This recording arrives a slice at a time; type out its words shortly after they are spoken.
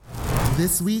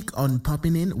This week on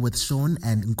Popping In with Sean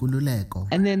and Nkululeko.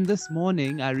 And then this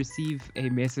morning, I receive a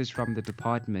message from the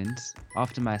department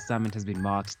after my assignment has been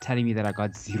marked telling me that I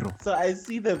got 0. So I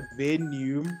see the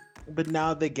venue, but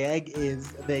now the gag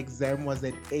is the exam was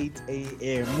at 8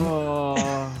 a.m.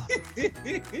 Oh.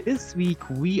 This week,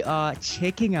 we are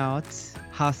checking out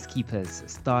Housekeepers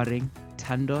starring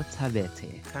Thando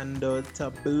Thabete. Thando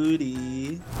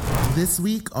Tabooty. This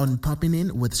week on Popping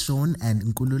In with Sean and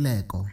Nkululeko.